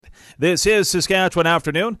This is Saskatchewan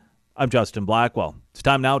Afternoon. I'm Justin Blackwell. It's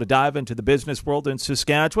time now to dive into the business world in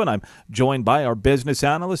Saskatchewan. I'm joined by our business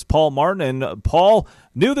analyst, Paul Martin. And Paul,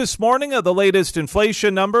 new this morning, the latest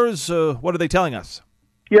inflation numbers. What are they telling us?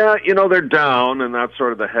 Yeah, they're down, and that's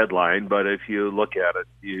sort of the headline. But if you look at it,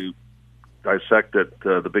 you dissect it,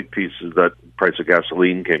 the big piece is that price of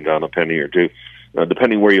gasoline came down a penny or two.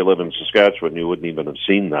 Depending where you live in Saskatchewan, you wouldn't even have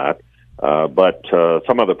seen that. But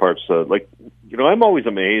some other parts, I'm always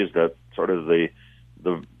amazed at sort of the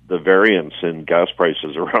variance in gas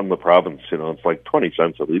prices around the province. It's like 20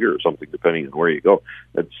 cents a liter or something, depending on where you go.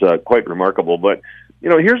 It's quite remarkable. But,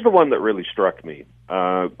 here's the one that really struck me.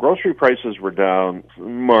 Grocery prices were down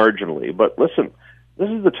marginally. But listen, this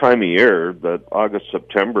is the time of year, that August,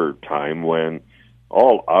 September time, when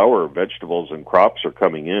all our vegetables and crops are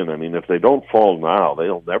coming in. I mean, if they don't fall now,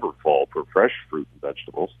 they'll never fall for fresh fruit and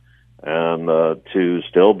vegetables. And to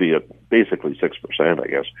still be at basically 6%, I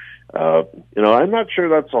guess. I'm not sure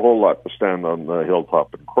that's a whole lot to stand on the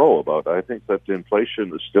hilltop and crow about. I think that the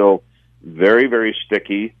inflation is still very, very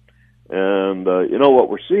sticky. And, what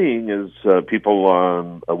we're seeing is people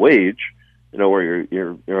on a wage, where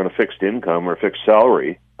you're on a fixed income or fixed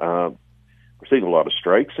salary. We're seeing a lot of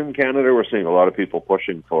strikes in Canada. We're seeing a lot of people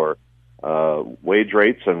pushing for wage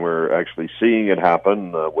rates, and we're actually seeing it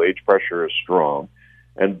happen. Wage pressure is strong.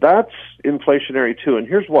 And that's inflationary too. And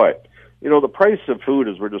here's why. The price of food,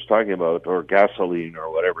 as we're just talking about, or gasoline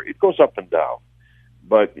or whatever, it goes up and down.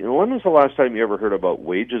 But, when was the last time you ever heard about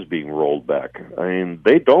wages being rolled back? I mean,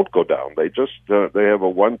 they don't go down. They just, they have a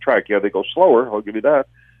one track. Yeah, they go slower, I'll give you that.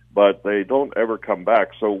 But they don't ever come back.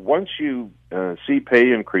 So once you see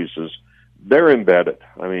pay increases, they're embedded.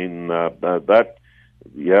 I mean, that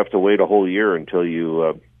you have to wait a whole year until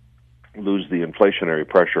you lose the inflationary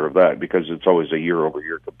pressure of that, because it's always a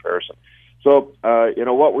year-over-year comparison. So,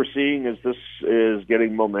 what we're seeing is this is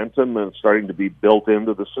getting momentum, and it's starting to be built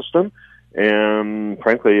into the system. And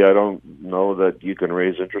frankly, I don't know that you can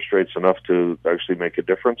raise interest rates enough to actually make a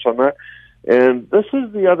difference on that. And this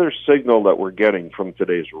is the other signal that we're getting from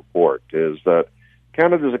today's report, is that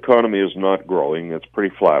Canada's economy is not growing. It's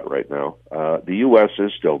pretty flat right now. The U.S.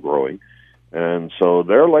 is still growing. And so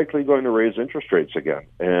they're likely going to raise interest rates again.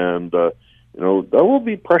 And, there will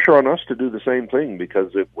be pressure on us to do the same thing,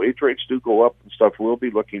 because if wage rates do go up and stuff, we'll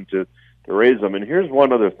be looking to raise them. And here's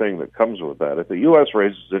one other thing that comes with that. If the U.S.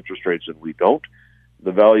 raises interest rates and we don't,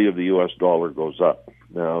 the value of the U.S. dollar goes up.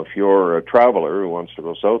 Now, if you're a traveler who wants to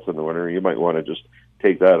go south in the winter, you might want to just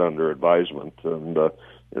take that under advisement. And,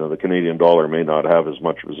 the Canadian dollar may not have as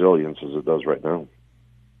much resilience as it does right now.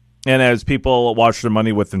 And as people watch their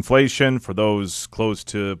money with inflation, for those close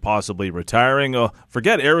to possibly retiring,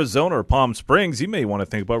 forget Arizona or Palm Springs, you may want to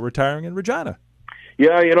think about retiring in Regina.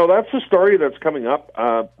 Yeah, that's a story that's coming up.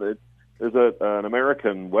 There's an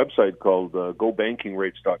American website called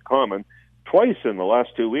GoBankingRates.com, and twice in the last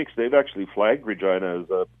 2 weeks, they've actually flagged Regina as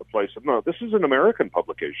a place. No, this is an American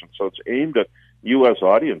publication, so it's aimed at U.S.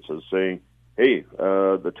 audiences, saying, hey,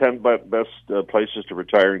 the 10 best places to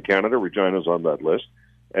retire in Canada, Regina's on that list.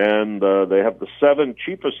 And they have the 7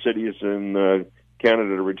 cheapest cities in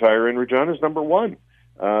Canada to retire in. Regina's number 1.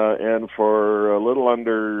 And for a little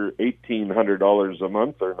under $1,800 a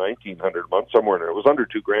month, or $1,900 a month, somewhere in there. It was under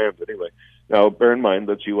 $2,000 anyway. Now, bear in mind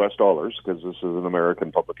that's U.S. dollars, because this is an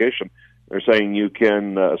American publication. They're saying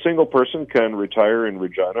a single person can retire in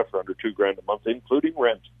Regina for under $2,000 a month, including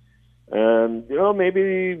rent. And,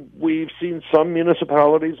 maybe we've seen some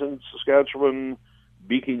municipalities in Saskatchewan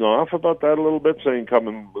beaking off about that a little bit, saying come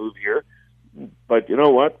and move here. But you know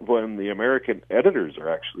what? When the American editors are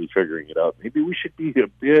actually figuring it out, maybe we should be a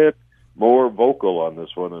bit more vocal on this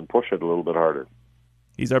one and push it a little bit harder.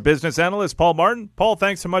 He's our business analyst, Paul Martin. Paul,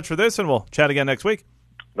 thanks so much for this, and we'll chat again next week.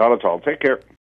 Not at all. Take care.